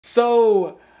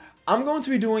So, I'm going to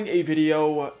be doing a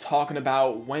video talking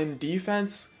about when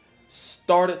defense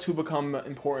started to become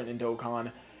important in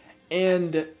Dokkan,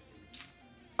 and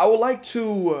I would like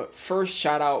to first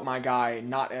shout out my guy,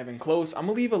 Not Evan Close. I'm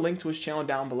gonna leave a link to his channel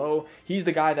down below. He's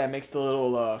the guy that makes the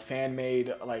little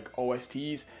fan-made like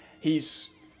OSTs.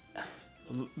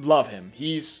 Love him.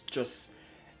 He's just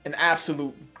an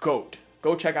absolute goat.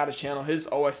 Go check out his channel. His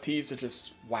OSTs are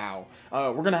just wow.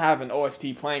 We're gonna have an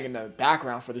OST playing in the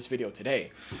background for this video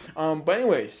today. But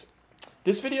anyways,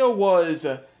 this video was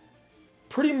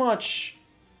pretty much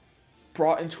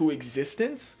brought into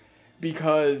existence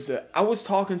because I was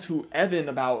talking to Evan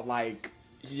about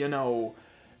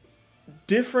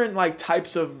different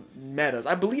types of metas.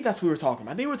 I believe that's what we were talking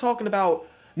about. I think we were talking about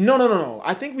no.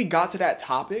 I think we got to that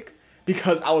topic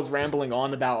because I was rambling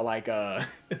on about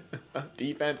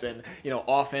defense and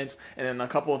offense, and then a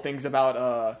couple of things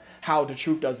about how the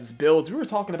truth does his builds. We were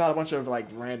talking about a bunch of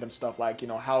random stuff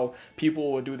how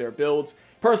people would do their builds.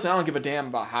 Personally, I don't give a damn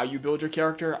about how you build your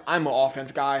character. I'm an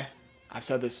offense guy. I've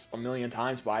said this a million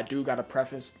times, but I do gotta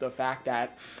preface the fact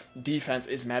that defense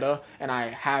is meta, and I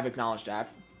have acknowledged that.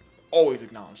 I've always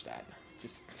acknowledged that.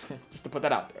 Just to put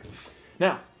that out there.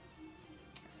 Now,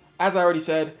 as I already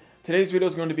said, today's video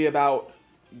is going to be about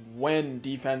when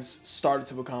defense started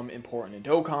to become important in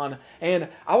Dokkan, and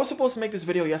I was supposed to make this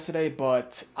video yesterday,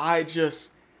 but I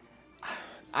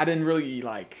didn't really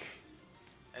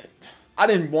I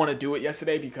didn't want to do it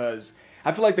yesterday because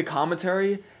I feel like the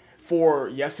commentary for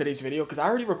yesterday's video, because I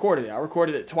already recorded it. I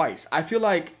recorded it twice. I feel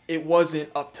like it wasn't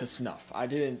up to snuff. I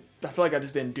feel like I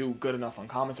just didn't do good enough on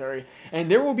commentary. And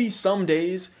there will be some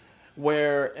days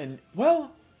where,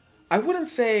 I wouldn't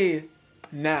say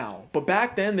now, but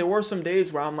back then there were some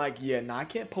days where I'm like, yeah, nah, I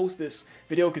can't post this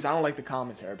video because I don't like the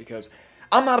commentary, because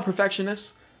I'm not a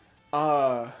perfectionist,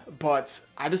 but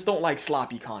I just don't like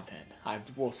sloppy content. I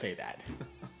will say that.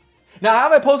 Now,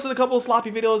 have I posted a couple of sloppy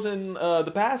videos in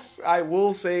the past? I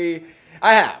will say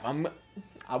I have.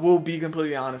 I will be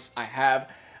completely honest. I have.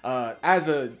 As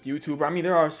a YouTuber, I mean,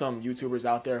 there are some YouTubers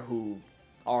out there who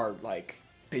are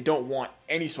they don't want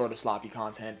any sort of sloppy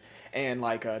content, and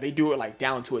they do it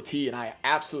down to a T, and I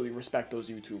absolutely respect those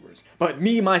YouTubers. But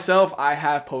me, myself, I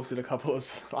have posted a couple of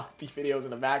sloppy videos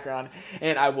in the background,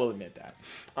 and I will admit that.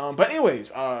 But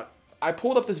anyways, I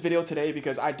pulled up this video today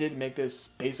because I did make this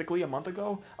basically a month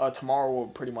ago. Tomorrow will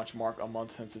pretty much mark a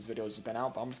month since this video has been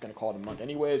out, but I'm just going to call it a month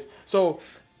anyways. So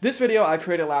this video I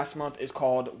created last month is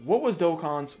called What Was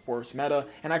Dokkan's Worst Meta?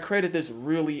 And I created this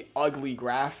really ugly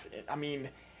graph. I mean,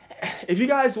 if you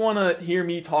guys want to hear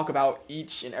me talk about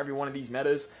each and every one of these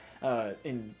metas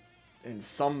in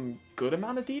some good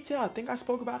amount of detail, I think I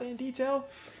spoke about it in detail,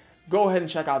 go ahead and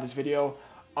check out this video.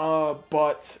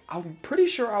 But I'm pretty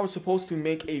sure I was supposed to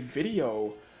make a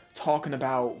video talking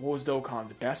about what was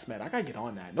Dokkan's best meta. I gotta get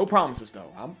on that. No promises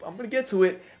though. I'm gonna get to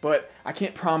it, but I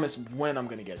can't promise when I'm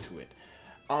gonna get to it.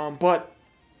 But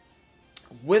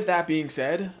with that being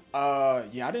said,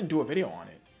 yeah, I didn't do a video on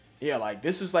it. Yeah,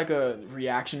 this is a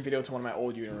reaction video to one of my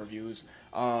old unit reviews.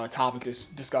 Topic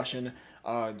discussion.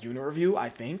 Unit review, I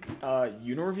think.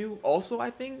 Unit review also, I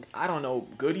think. I don't know.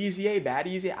 Good easy A, bad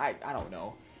easy A. I don't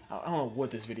know. I don't know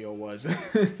what this video was.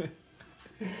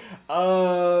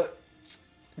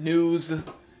 News.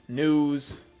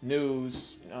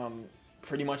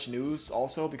 Pretty much news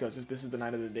also, because this is the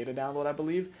night of the data download, I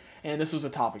believe. And this was a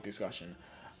topic discussion.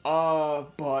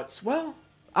 But, well,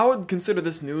 I would consider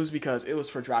this news because it was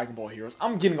for Dragon Ball Heroes.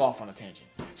 I'm getting off on a tangent.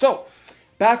 So,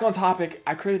 back on topic,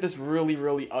 I created this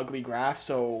really ugly graph,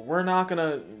 so we're not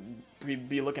gonna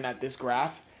be looking at this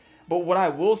graph. But what I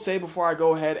will say before I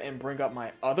go ahead and bring up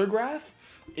my other graph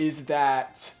is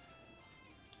that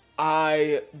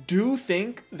I do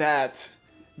think that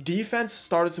defense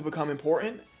started to become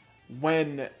important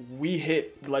when we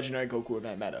hit the Legendary Goku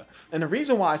event meta. And the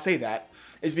reason why I say that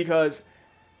is because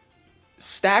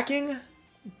stacking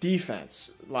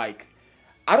defense, I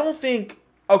don't think,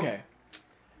 okay,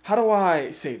 how do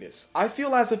I say this? I feel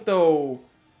like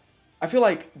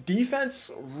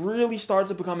defense really started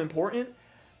to become important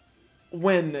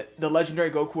when the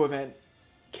Legendary Goku event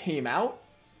came out,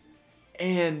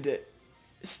 and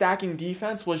stacking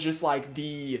defense was just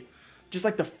the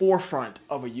forefront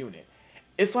of a unit.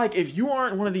 It's if you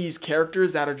aren't one of these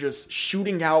characters that are just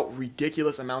shooting out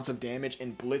ridiculous amounts of damage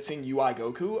and blitzing UI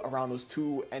Goku around those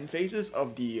two end phases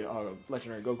of the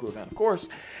Legendary Goku event, of course,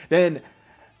 then,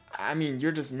 I mean,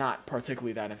 you're just not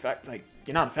particularly that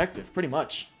you're not effective, pretty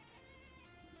much.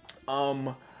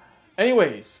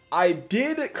 Anyways, I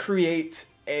did create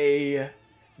a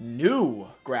new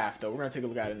graph, though. We're going to take a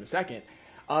look at it in a second.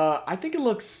 I think it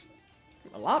looks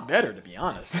a lot better, to be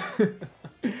honest.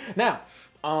 Now,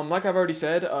 Like I've already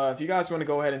said, if you guys want to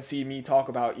go ahead and see me talk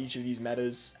about each of these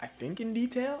metas, I think in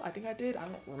detail, I think I did, I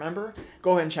don't remember,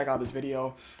 go ahead and check out this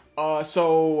video.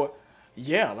 So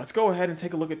yeah, let's go ahead and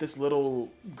take a look at this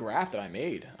little graph that I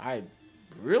made. I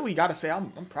really gotta say,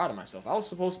 I'm proud of myself. I was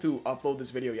supposed to upload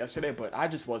this video yesterday, but I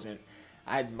just wasn't.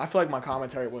 I feel like my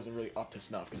commentary wasn't really up to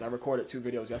snuff because I recorded 2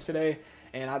 videos yesterday,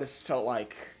 and I just felt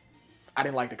like I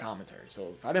didn't like the commentary.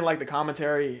 So if I didn't like the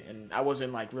commentary and I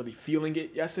wasn't like really feeling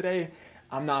it yesterday,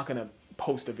 I'm not gonna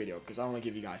post a video because I want to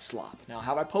give you guys slop. Now,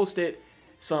 have I posted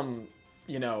some,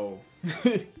 you know,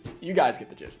 you guys get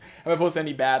the gist. Have I posted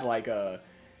any bad like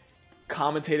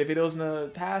commentator videos in the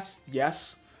past?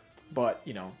 Yes. But,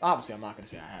 you know, obviously I'm not going to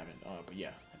say I haven't. But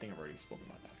yeah, I think I've already spoken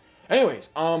about that. Anyways,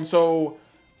 so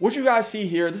what you guys see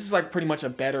here, this is like pretty much a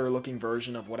better looking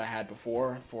version of what I had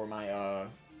before for my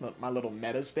my little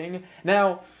metas thing.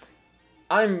 Now,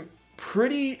 I'm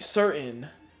pretty certain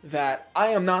that I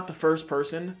am not the first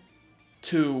person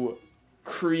to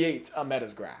create a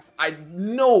metas graph. I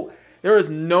know there is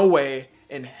no way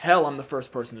in hell I'm the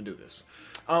first person to do this.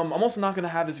 I'm also not going to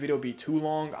have this video be too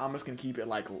long. I'm just going to keep it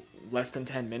like less than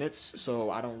 10 minutes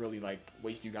so I don't really like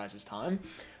waste you guys' time.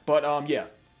 But yeah,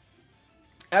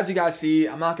 as you guys see,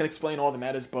 I'm not going to explain all the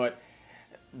metas, but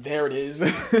there it is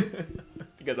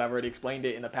because I've already explained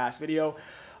it in the past video.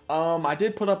 I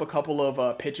did put up a couple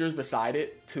of pictures beside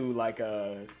it to like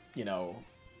you know,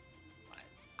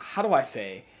 how do I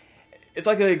say? It's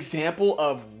like an example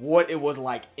of what it was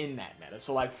like in that meta.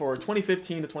 So like for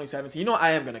 2015 to 2017, you know, I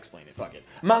am going to explain it. Fuck it.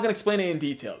 I'm not going to explain it in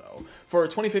detail though. For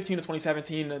 2015 to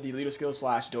 2017, the leader skill /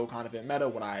 Dokkan event meta,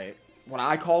 what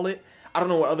I call it. I don't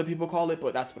know what other people call it,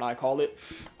 but that's what I call it.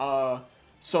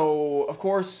 So of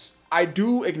course, I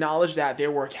do acknowledge that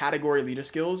there were category leader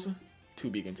skills to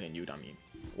be continued. I mean,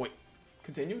 wait,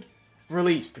 continued?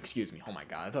 Released, excuse me. Oh my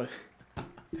god.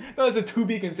 That was a to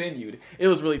be continued. It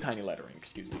was really tiny lettering,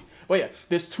 excuse me. But yeah,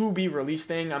 this to be released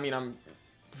thing, I mean, I'm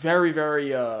very, very,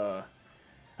 yo,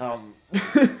 I'm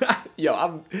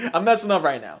messing up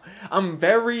right now. I'm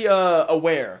very,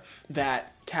 aware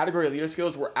that category leader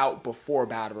skills were out before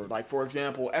Battle Road. Like, for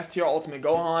example, STR Ultimate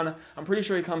Gohan, I'm pretty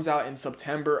sure he comes out in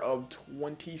September of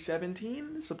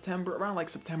 2017? Around like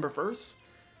September 1st?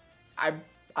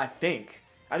 I think.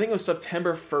 I think it was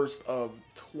September 1st of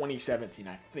 2017,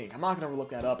 I think. I'm not going to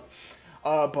look that up.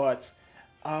 But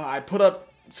I put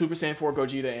up Super Saiyan 4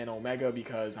 Gogeta and Omega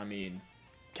because, I mean,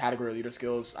 category leader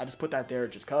skills. I just put that there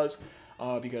just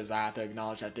because I have to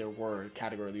acknowledge that there were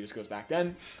category leader skills back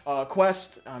then.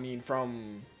 Quest, I mean,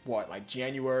 from, what, like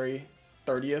January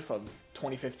 30th of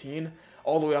 2015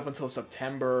 all the way up until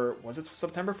September, was it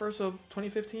September 1st of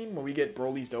 2015 when we get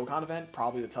Broly's Dokkan event?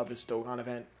 Probably the toughest Dokkan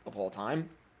event of all time.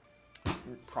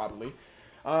 Probably.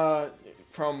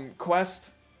 From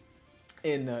Quest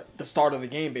in the start of the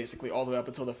game, basically, all the way up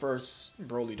until the first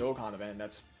Broly Dokkan event,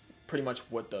 that's pretty much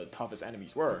what the toughest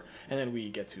enemies were. And then we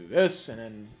get to this, and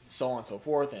then so on and so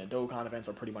forth, and Dokkan events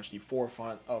are pretty much the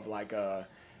forefront of, like,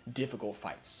 difficult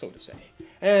fights, so to say.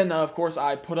 And, of course,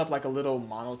 I put up, like, a little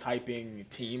monotyping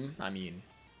team. I mean,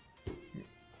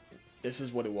 this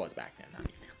is what it was back then. I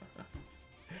mean,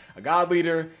 a God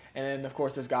Leader, and then, of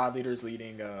course, this God Leader is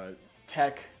leading,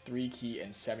 Tech, 3 key,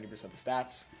 and 70% of the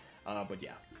stats. But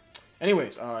yeah.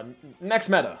 Anyways, next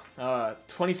meta.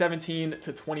 2017 to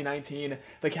 2019,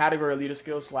 the category leader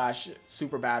skill /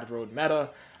 Super Bad Road meta.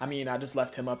 I mean, I just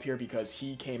left him up here because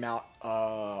he came out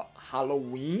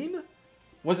Halloween?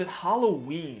 Was it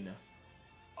Halloween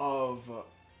of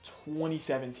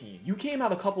 2017? You came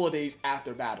out a couple of days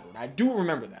after Bad Road. I do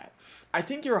remember that. I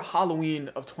think you're a Halloween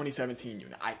of 2017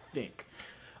 unit. I think.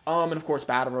 And of course,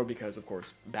 Battle Road, because of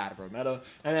course, Battle Road meta.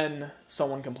 And then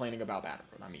someone complaining about Battle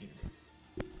Road. I mean,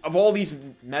 of all these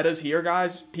metas here,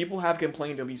 guys, people have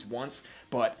complained at least once,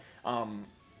 but I'm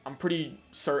pretty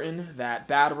certain that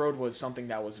Battle Road was something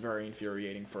that was very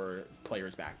infuriating for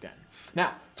players back then.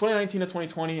 Now, 2019 to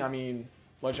 2020, I mean,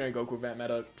 Legendary Goku event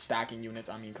meta, stacking units.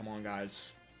 I mean, come on,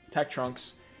 guys. Tech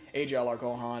Trunks, AJLR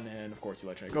Gohan, and of course, the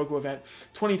Legendary Goku event.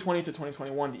 2020 to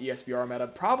 2021, the ESBR meta.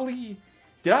 Probably...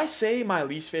 Did I say my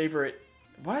least favorite?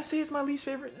 What did I say is my least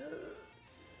favorite?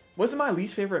 Was it my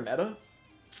least favorite meta?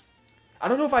 I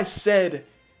don't know if I said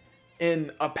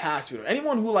in a past video.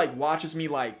 Anyone who like watches me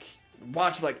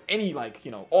watches any you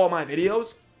know, all my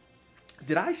videos.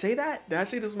 Did I say that? Did I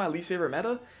say this was my least favorite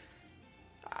meta?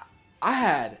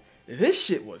 This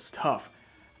shit was tough.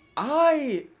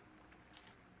 I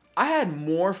had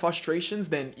more frustrations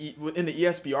than in the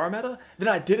ESBR meta than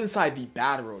I did inside the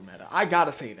Battle Road meta. I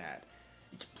gotta say that.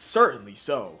 Certainly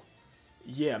so.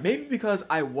 Yeah, maybe because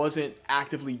I wasn't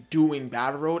actively doing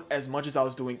Battle Road as much as I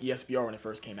was doing ESBR when it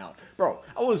first came out. Bro,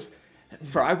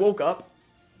 I woke up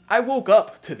I woke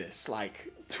up to this,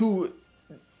 like, to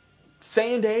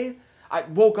Saiyan Day. I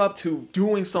woke up to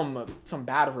doing some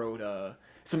Battle Road,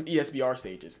 some ESBR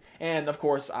stages, and of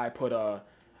course I put the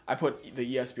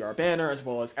ESBR banner as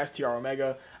well as STR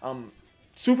Omega.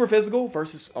 Super physical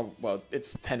versus, oh, well,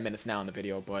 it's 10 minutes now in the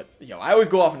video, but, yo, I always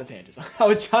go off into tangents. I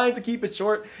was trying to keep it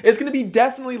short. It's going to be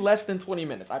definitely less than 20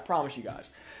 minutes. I promise you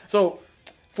guys. So,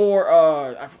 for,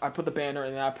 I put the banner,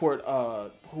 and then I put,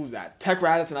 who's that? Tech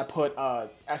Raditz, and I put,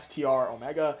 STR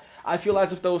Omega. I feel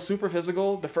as if those super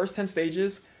physical, the first 10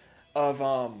 stages of,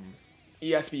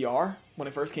 ESBR, when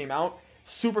it first came out,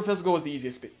 super physical was the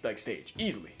easiest, like, stage.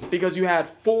 Easily. Because you had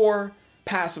 4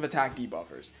 passive attack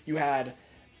debuffers. You had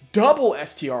double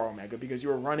STR Omega because you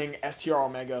were running STR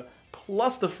Omega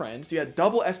plus the friends. You had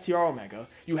double STR Omega.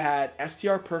 You had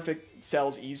STR Perfect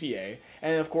Cell's EZA.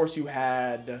 And of course you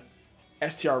had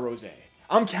STR Rose.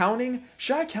 I'm counting.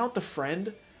 Should I count the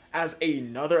friend as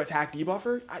another attack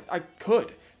debuffer? I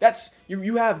could. That's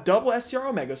you have double STR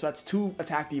Omega, so that's 2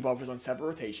 attack debuffers on separate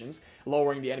rotations,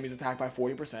 lowering the enemy's attack by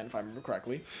 40%, if I remember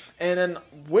correctly. And then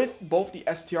with both the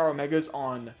STR Omegas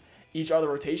on each other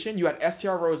rotation, you had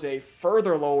STR Rose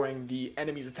further lowering the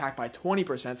enemy's attack by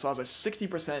 20%, so I was a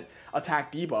 60%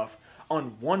 attack debuff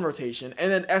on one rotation.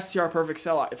 And then STR Perfect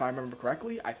Cell, if I remember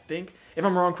correctly, I think, if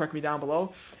I'm wrong, correct me down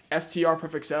below, STR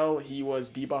Perfect Cell, he was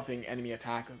debuffing enemy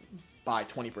attack by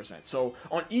 20%. So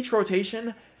on each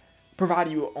rotation,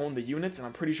 provided you own the units, and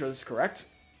I'm pretty sure this is correct,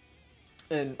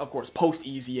 and of course post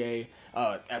EZA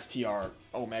STR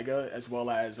Omega, as well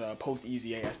as post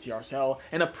EZA STR Cell,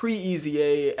 and a pre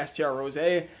EZA STR Rose.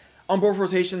 On both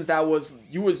rotations,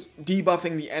 you was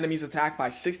debuffing the enemy's attack by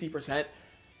 60%.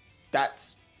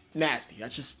 That's nasty.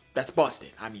 That's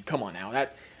busted. I mean, come on now.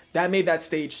 That made that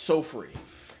stage so free.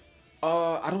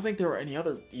 I don't think there were any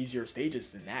other easier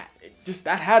stages than that.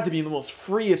 That had to be the most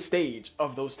freest stage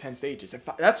of those 10 stages.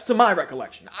 That's to my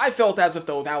recollection. I felt as if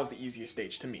though that was the easiest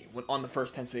stage to me on the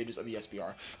first 10 stages of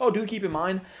ESBR. Oh, do keep in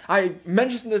mind, I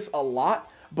mentioned this a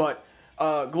lot, but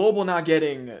Global not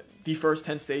getting the first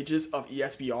 10 stages of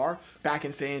ESBR back in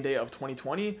Saiyan Day of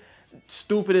 2020,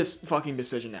 stupidest fucking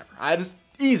decision ever.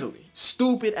 Easily,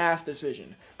 stupid ass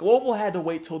decision. Global had to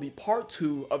wait till the part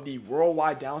 2 of the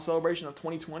Worldwide Down Celebration of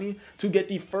 2020 to get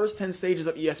the first 10 stages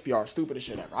of ESBR. Stupidest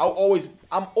shit ever.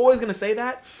 I'm always gonna say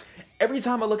that. Every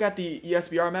time I look at the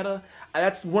ESBR meta,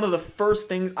 that's one of the first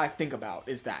things I think about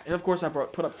is that. And of course I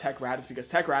put up Tech Raditz because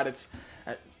Tech Raditz,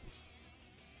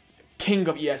 king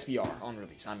of ESBR on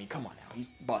release. I mean, come on now, he's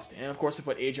busted. And of course I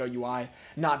put Agile UI,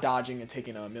 not dodging and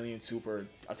taking a million super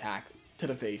attack to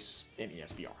the face in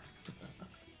ESBR.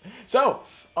 So,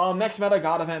 next meta,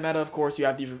 God Event meta, of course, you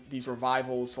have these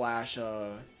revival slash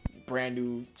brand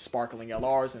new sparkling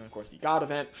LRs, and of course the God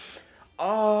Event.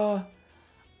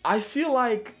 I feel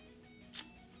like,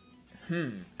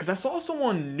 because I saw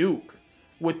someone nuke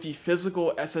with the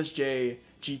physical SSJ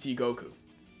GT Goku.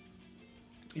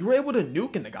 You were able to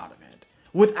nuke in the God Event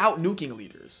without nuking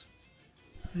leaders.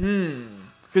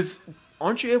 Because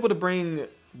aren't you able to bring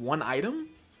one item?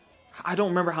 I don't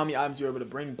remember how many items you were able to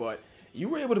bring, but you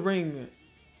were able to bring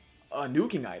a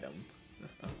nuking item.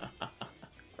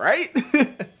 Right?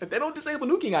 They don't disable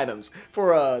nuking items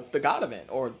for the God event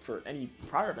or for any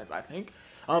prior events, I think.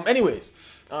 Anyways,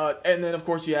 and then of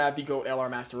course you have the GOAT LR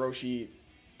Master Roshi,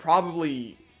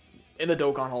 probably in the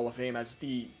Dokkan Hall of Fame as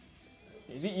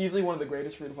is he easily one of the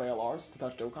greatest free-to-play LRs to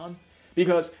touch Dokkan?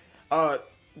 Because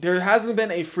there hasn't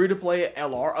been a free-to-play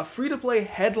LR, a free-to-play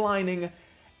headlining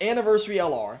anniversary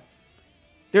LR.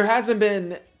 There hasn't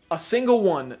been a single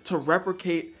one to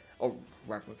replicate. I'm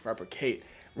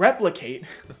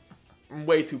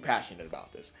way too passionate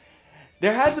about this.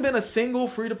 There hasn't been a single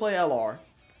free-to-play LR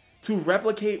to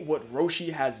replicate what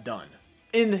Roshi has done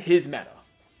in his meta.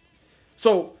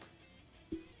 So,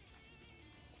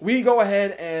 we go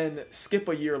ahead and skip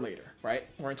a year later, right?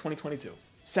 We're in 2022.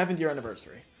 7th year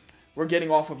anniversary. We're getting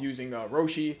off of using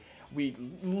Roshi. We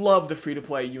love the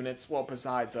free-to-play units. Well,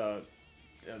 besides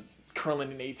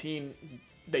Krillin and 18,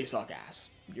 they suck ass.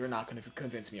 You're not going to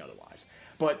convince me otherwise.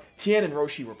 But Tien and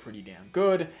Roshi were pretty damn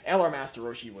good. LR Master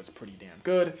Roshi was pretty damn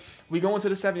good. We go into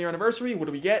the 7th year anniversary. What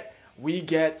do we get? We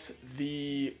get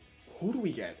the... Who do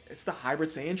we get? It's the Hybrid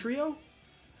Saiyan Trio?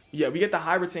 Yeah, we get the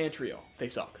Hybrid Saiyan Trio. They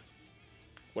suck.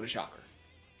 What a shocker.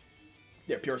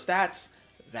 They're pure stats.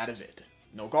 That is it.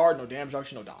 No guard, no damage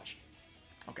reduction, no dodge.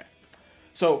 Okay.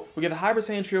 So, we get the Hybrid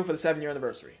Saiyan Trio for the 7th year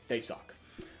anniversary. They suck.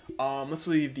 Let's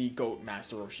leave the GOAT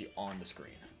Master Roshi on the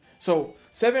screen. So,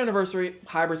 7th year anniversary,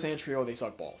 Hybrid Saiyan Trio, they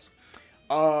suck balls.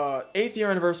 8th year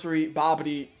anniversary,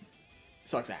 Babidi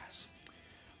sucks ass.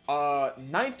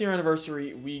 9th year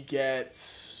anniversary, we get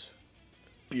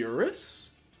Beerus.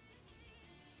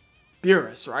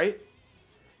 Beerus, right?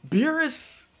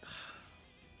 Beerus,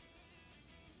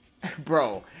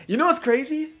 bro. You know what's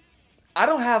crazy? I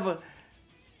don't have a.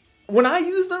 When I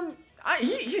use them,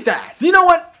 he's ass. You know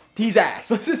what? He's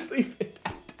ass. Let's just leave it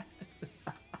at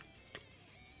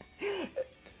that.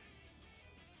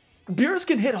 Beerus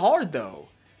can hit hard though,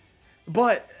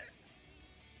 but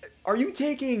are you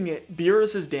taking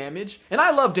Beerus's damage? And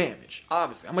I love damage.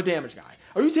 Obviously, I'm a damage guy.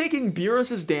 Are you taking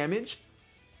Beerus's damage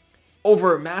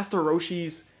over Master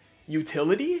Roshi's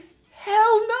utility?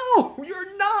 Hell no,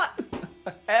 you're not.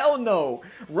 Hell no.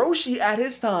 Roshi at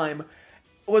his time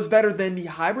was better than the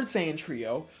Hybrid Saiyan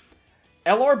trio,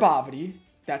 LR Babidi,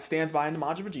 that stands by in the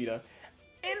Majin Vegeta,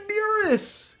 and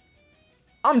Beerus.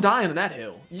 I'm dying on that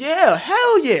hill. Yeah,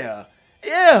 hell yeah.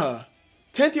 Yeah.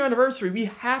 10th year anniversary, we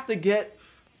have to get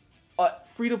a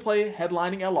free-to-play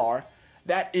headlining LR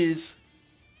that is,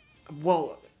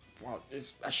 well,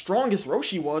 is as strong as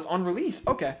Roshi was on release.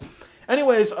 Okay.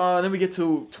 Anyways, then we get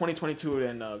to 2022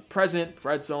 and present,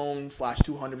 red zone, /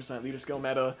 200% leader skill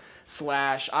meta, /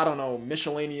 I don't know,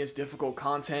 miscellaneous difficult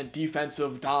content,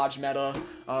 defensive dodge meta.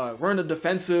 We're in the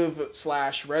defensive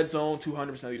 / red zone,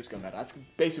 200% leader skill meta. That's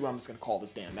basically what I'm just going to call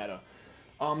this damn meta.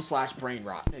 / brain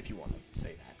rot, if you want to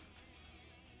say that.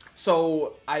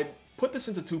 So, I put this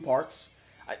into 2 parts.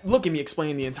 Look at me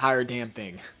explain the entire damn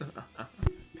thing.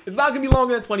 It's not going to be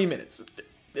longer than 20 minutes.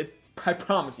 I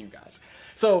promise you guys.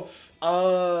 So,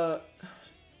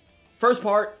 first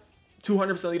part,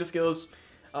 200% leader skills.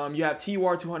 You have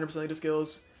T-War 200% leader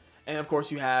skills. And of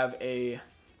course you have a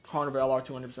Carnival LR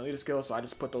 200% leader skill. So I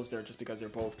just put those there just because they're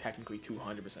both technically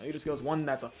 200% leader skills. One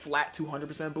that's a flat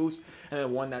 200% boost. And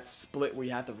then one that's split where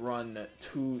you have to run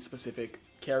 2 specific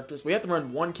characters. We have to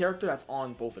run 1 character that's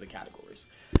on both of the categories.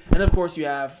 And of course you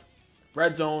have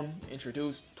Red Zone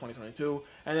introduced 2022.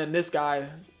 And then this guy,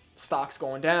 stock's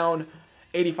going down.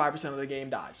 85% of the game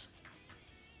dies.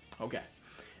 Okay.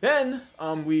 Then,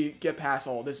 we get past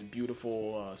all this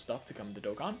beautiful stuff to come to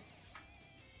Dokkan.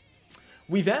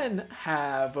 We then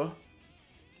have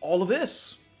all of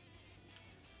this.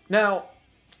 Now,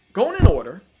 going in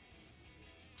order.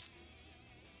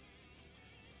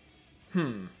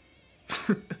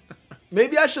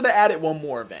 Maybe I should have added one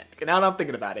more event. Now that I'm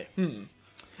thinking about it.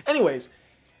 Anyways,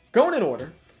 going in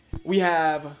order, we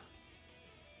have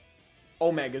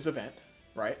Omega's event.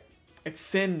 Right? It's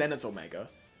Sin, then it's Omega.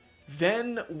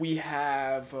 Then we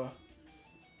have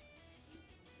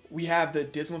the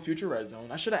Dismal Future Red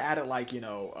Zone. I should have added like, you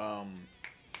know,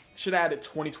 should have added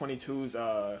 2022's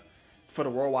for the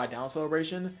Worldwide Down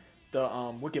Celebration,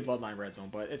 the Wicked Bloodline Red Zone,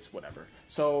 but it's whatever.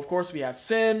 So of course we have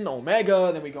Sin,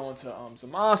 Omega, then we go into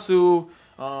Zamasu.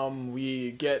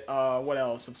 We get what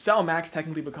else? So Cell Max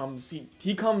technically becomes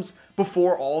he comes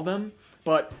before all of them.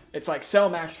 But it's like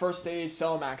Cell Max first stage,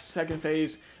 Cell Max second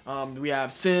phase. We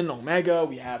have Sin, Omega.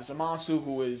 We have Zamasu,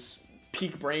 who is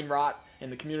peak brain rot in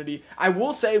the community. I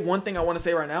will say one thing I want to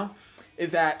say right now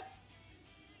is that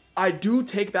I do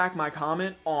take back my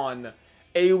comment on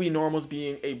AoE normals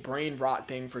being a brain rot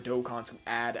thing for Dokkan to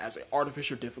add as an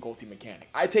artificial difficulty mechanic.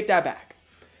 I take that back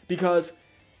because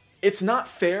it's not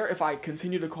fair if I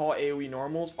continue to call AoE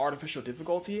normals artificial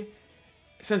difficulty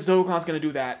since Dokkan's going to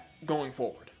do that going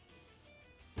forward.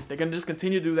 They're going to just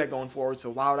continue to do that going forward, so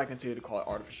why would I continue to call it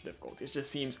artificial difficulty? It just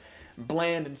seems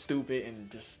bland and stupid and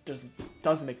just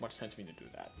doesn't make much sense for me to do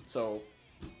that. So,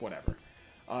 whatever.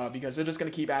 Because they're just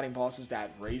going to keep adding bosses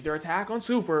that raise their attack on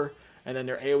super, and then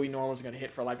their AoE normals are going to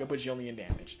hit for like a bajillion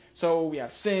damage. So, we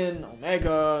have Sin,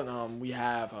 Omega, we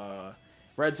have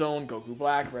Red Zone, Goku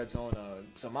Black, Red Zone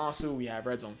Zamasu, we have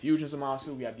Red Zone Fusion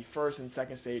Zamasu, we have the first and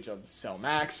second stage of Cell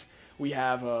Max, we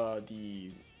have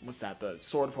the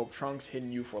Sword of Hope Trunks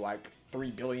hitting you for like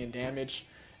 3 billion damage.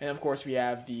 And of course we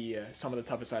have the some of the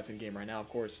toughest fights in the game right now, of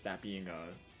course, that being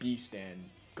Beast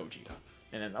and Gogeta.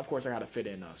 And then of course I gotta fit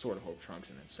in Sword of Hope Trunks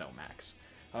and then Cell Max.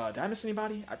 Did I miss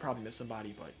anybody? I probably missed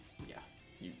somebody, but yeah,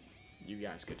 you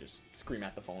guys could just scream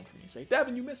at the phone for me and say,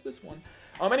 Devin, you missed this one.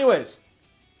 Anyways,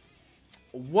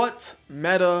 what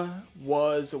meta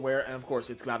was where, and of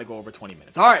course it's about to go over 20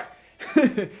 minutes. Alright,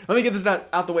 let me get this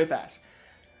out the way fast.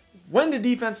 When did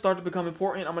defense start to become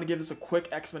important? I'm going to give this a quick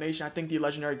explanation. I think the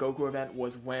Legendary Goku event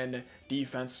was when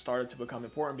defense started to become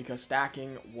important because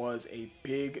stacking was a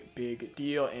big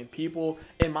deal. And people,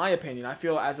 in my opinion, I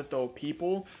feel as if though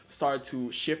people started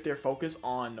to shift their focus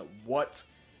on what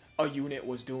a unit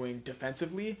was doing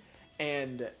defensively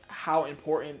and how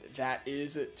important that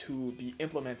is to be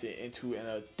implemented into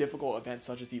a difficult event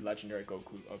such as the Legendary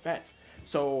Goku event.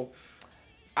 So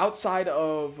outside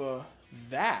of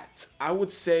that, I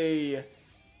would say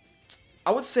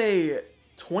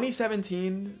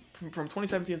 2017 from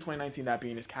 2017 to 2019, that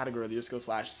being his category of the year skill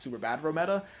 / super bad row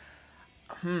meta,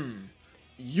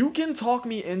 you can talk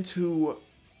me into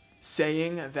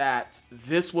saying that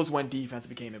this was when defense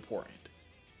became important.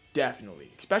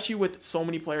 Definitely. Especially with so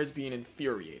many players being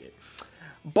infuriated.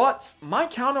 But my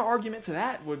counter argument to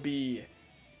that would be,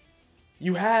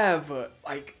 you have,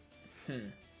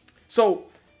 So,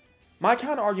 my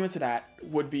counter argument to that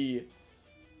would be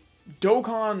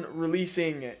Dokkan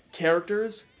releasing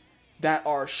characters that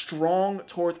are strong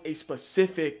towards a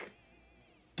specific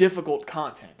difficult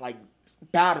content. Like,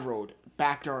 Battle Road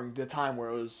back during the time where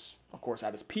it was, of course,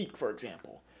 at its peak, for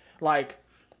example. Like,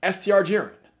 STR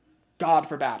Jiren, God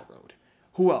for Battle Road.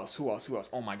 Who else?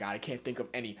 Oh my god, I can't think of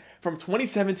any. From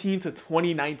 2017 to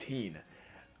 2019,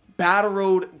 Battle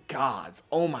Road gods.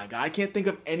 Oh my god, I can't think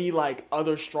of any, like,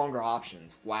 other stronger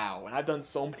options. Wow, and I've done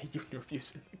so many unit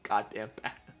reviews in the goddamn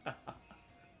bat.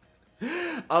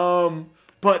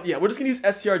 But yeah, we're just gonna use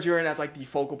STR Jiren as, like, the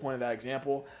focal point of that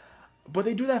example. But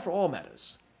they do that for all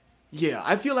metas. Yeah,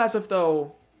 I feel as if,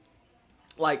 though,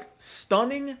 like,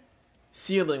 stunning,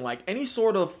 sealing, like, any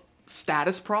sort of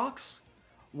status procs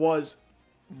was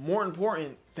more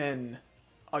important than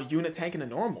a unit tanking a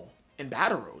normal in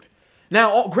Battle Road.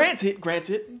 Now,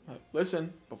 granted,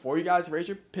 listen, before you guys raise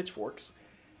your pitchforks,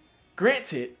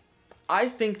 granted, I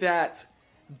think that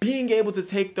being able to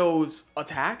take those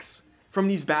attacks from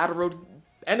these Battle Road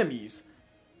enemies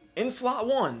in slot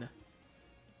 1,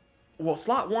 well,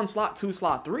 slot 1, slot 2,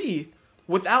 slot 3,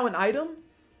 without an item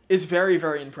is very,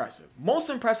 very impressive. Most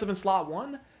impressive in slot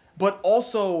 1, but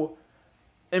also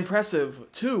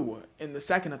impressive too in the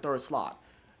second and third slot.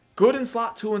 Good in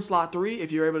slot 2 and slot 3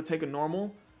 if you're able to take a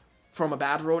normal from a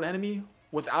Battle Road enemy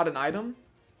without an item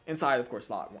inside, of course,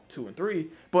 slot 1, 2, and 3,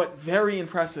 but very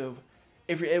impressive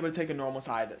if you're able to take a normal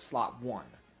side slot 1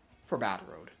 for Battle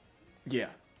Road. Yeah,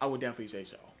 I would definitely say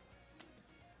so.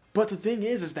 But the thing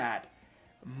is that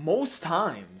most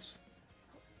of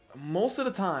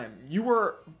the time, you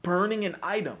were burning an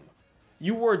item.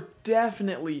 You were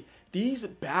definitely, these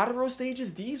Battle Road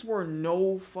stages, these were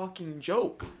no fucking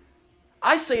joke.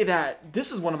 I say that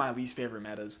this is one of my least favorite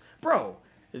metas. Bro,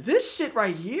 this shit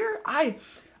right here, I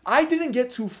didn't get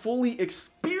to fully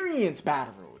experience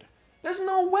Battle Road. There's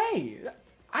no way.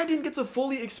 I didn't get to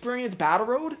fully experience Battle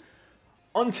Road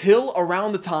until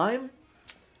around the time,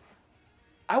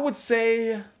 I would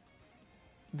say,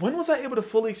 when was I able to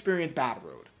fully experience Battle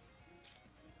Road?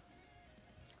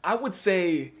 I would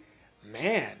say,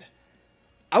 man,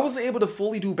 I wasn't able to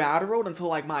fully do Battle Road until,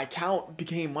 like, my account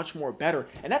became much more better.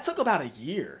 And that took about a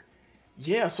year.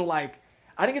 Yeah, so, like,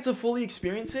 I didn't get to fully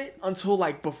experience it until,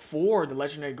 like, before the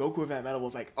Legendary Goku event meta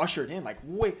was, like, ushered in. Like,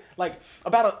 wait, like,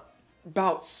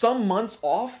 about some months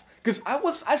off. Because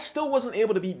I still wasn't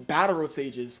able to beat Battle Road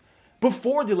stages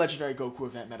before the Legendary Goku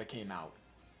event meta came out.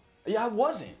 Yeah, I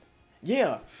wasn't.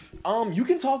 Yeah. You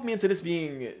can talk me into this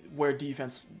being where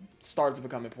defense started to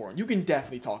become important. You can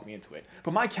definitely talk me into it.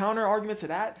 But my counter argument to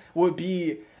that would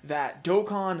be that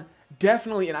Dokkan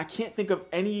definitely, and I can't think of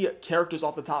any characters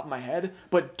off the top of my head,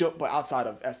 but outside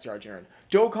of STR Jiren,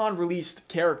 Dokkan released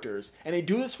characters, and they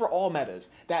do this for all metas,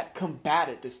 that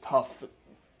combated this tough,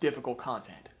 difficult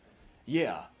content.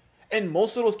 Yeah. And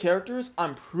most of those characters,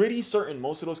 I'm pretty certain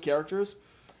most of those characters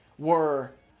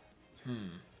were,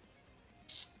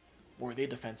 were they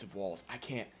defensive walls?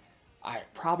 I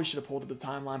probably should have pulled up the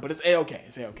timeline, but it's A-okay.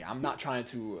 It's A-okay. I'm not trying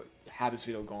to have this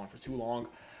video going for too long.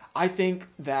 I think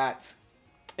that,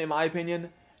 in my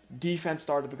opinion, defense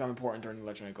started to become important during the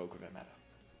Legendary Goku event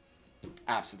meta.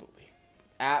 Absolutely.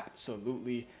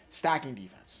 Absolutely. Stacking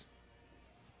defense.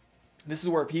 This is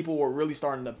where people were really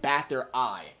starting to bat their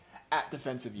eye at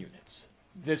defensive units.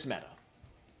 This meta.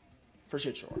 For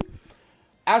shit sure.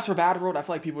 As for Battle Road, I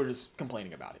feel like people are just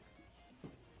complaining about it.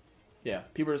 Yeah,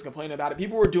 people were just complaining about it.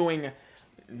 People were doing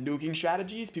nuking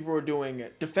strategies. People were doing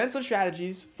defensive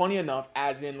strategies, funny enough,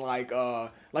 as in like a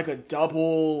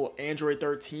double Android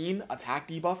 13 attack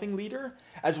debuffing leader,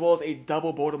 as well as a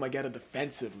double Botomagetta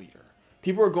defensive leader.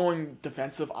 People are going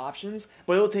defensive options,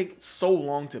 but it'll take so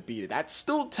long to beat it. That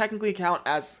still technically counts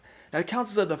as a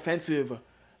defensive.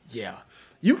 Yeah.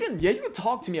 You can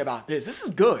talk to me about this. This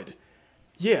is good.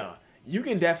 Yeah, you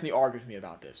can definitely argue with me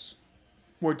about this.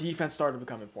 Where defense started to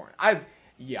become important. I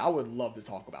would love to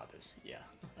talk about this. Yeah.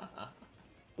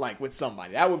 Like with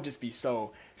somebody. That would just be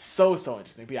so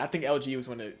interesting. But yeah, I think LG was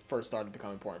when it first started to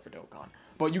become important for Dokkan.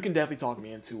 But you can definitely talk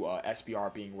me into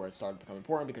SBR being where it started to become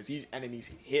important because these enemies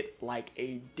hit like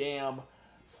a damn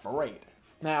freight.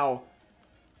 Now,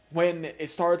 when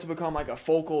it started to become like a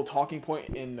focal talking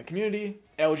point in the community,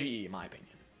 LGE, in my opinion.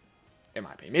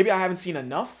 Maybe I haven't seen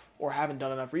enough or haven't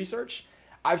done enough research.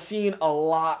 I've seen a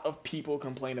lot of people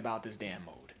complain about this damn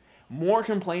mode. More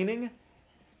complaining.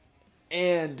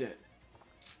 And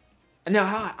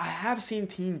now I have seen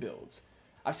team builds.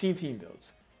 I've seen team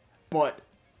builds. But,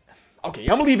 okay,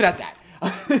 I'm going to leave it at that.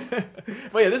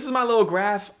 But yeah, this is my little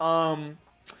graph. Let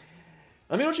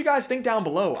me know what you guys think down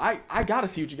below. I got to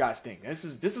see what you guys think. This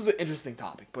is an interesting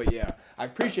topic. But yeah, I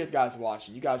appreciate you guys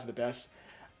watching. You guys are the best.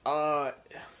 I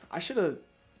should have...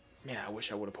 Man, I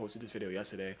wish I would have posted this video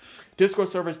yesterday. Discord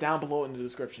server is down below in the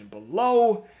description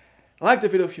below. Like the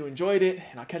video if you enjoyed it.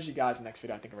 And I'll catch you guys in the next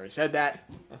video. I think I've already said that.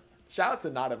 Shout out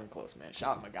to Not Even Close, man.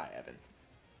 Shout out to my guy, Evan.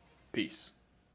 Peace.